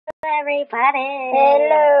Everybody.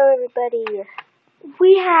 Hello, everybody.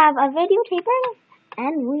 We have a videotaper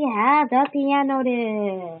and we have the piano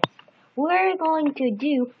disc. We're going to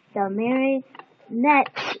do the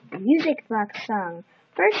Marenets music box song.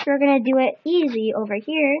 First, we're going to do it easy over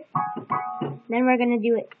here. Then we're going to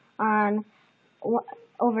do it on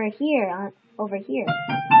over here.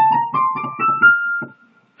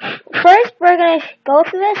 First, we're going to go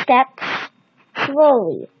through the steps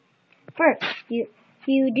slowly. First,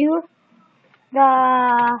 you do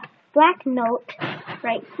the black note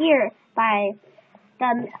right here by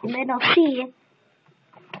the middle C,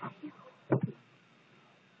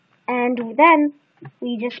 and then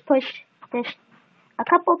we just push this a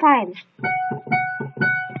couple times,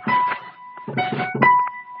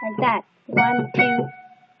 like that. 1, 2,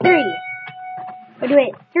 3. Or do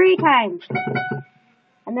it 3 times,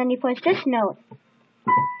 and then you push this note,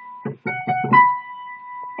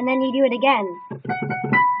 and then you do it again.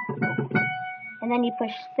 And then you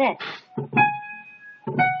push this,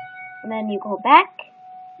 and then you go back,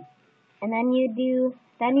 and then you do.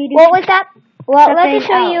 What was that? Well, let me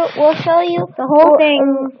show else. you. We'll show you The whole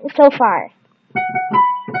thing so far.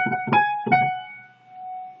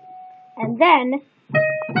 And then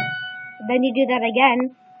you do that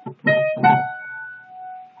again,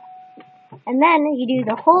 and then you do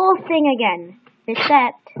the whole thing again.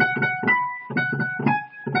 Reset.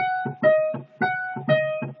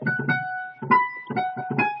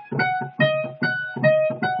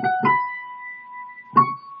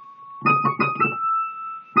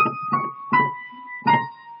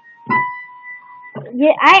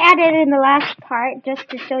 Yeah, I added in the last part just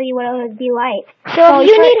to show you what it would be like. So if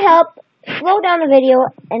you need help, slow down the video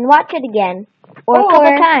and watch it again, or a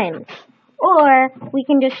couple times. Or we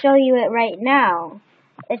can just show you it right now,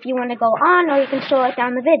 if you want to go on, or you can slow it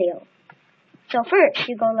down the video. So first,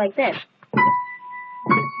 you go like this.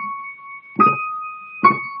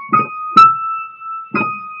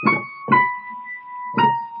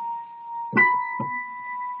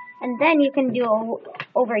 And then you can do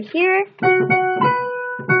over here.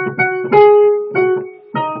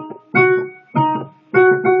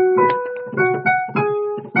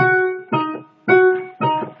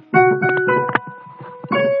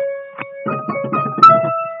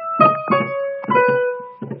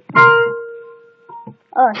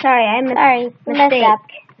 Oh, sorry, I messed up.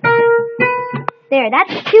 There,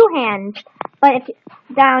 that's 2 hands. But if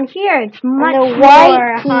down here, it's much more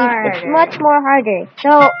harder. It's much more harder.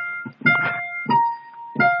 So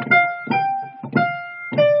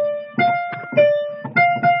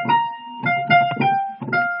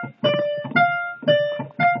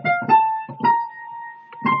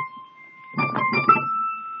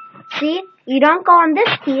see, you don't go on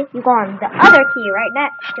this key, you go on the other key right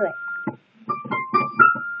next to it.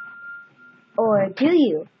 Or do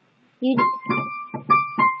you?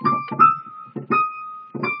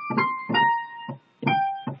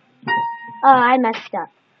 Oh, I messed up.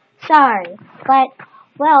 Sorry. But,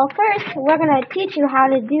 well, first, we're going to teach you how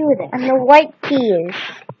to do this. And the white keys.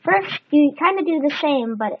 First, you kind of do the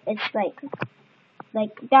same, but it's like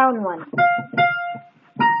down one.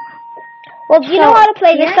 Well, do you know how to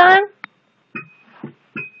play this song?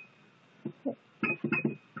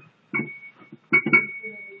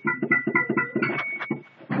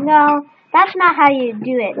 No, that's not how you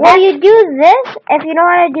do it. Well, you do this. If you know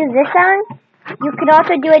how to do this song, you can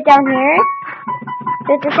also do it down here.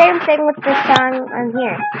 So it's the same thing with this song on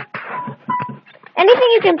here. Anything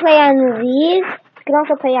you can play on these, you can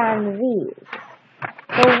also play on these.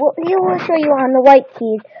 So we will show you on the white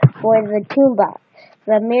keys for the tune box,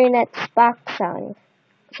 the Marenets box song.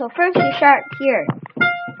 So first you start here.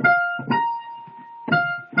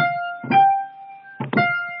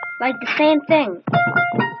 Like the same thing.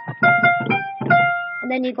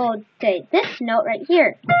 And then you go to this note right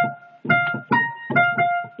here.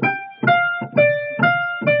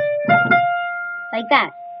 Like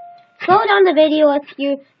that. Slow down the video if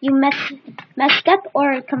you messed up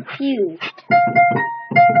or confused.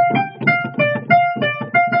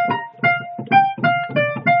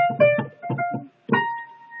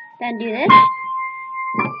 Then do this.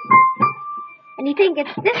 And you think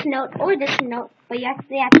it's this note or this note, but you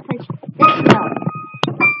actually have to push this note.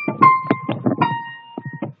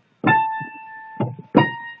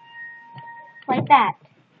 Like that.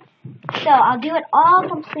 So I'll do it all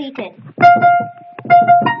completed.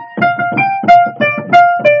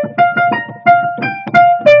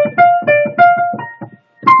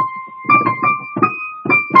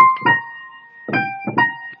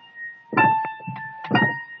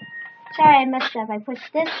 Sorry, I messed up. I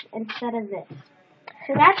pushed this instead of this.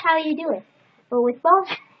 So that's how you do it. But with both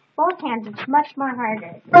both hands, it's much more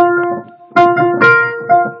harder.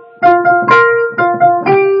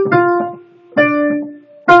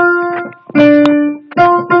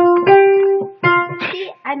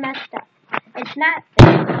 See, I messed up. It's not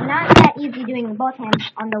that easy doing both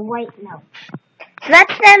hands on the white notes. So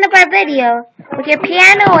that's the end of our video. With your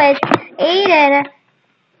pianoist, Aiden,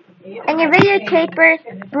 and your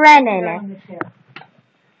videotaper, Brennan.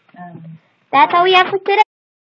 That's all we have for today.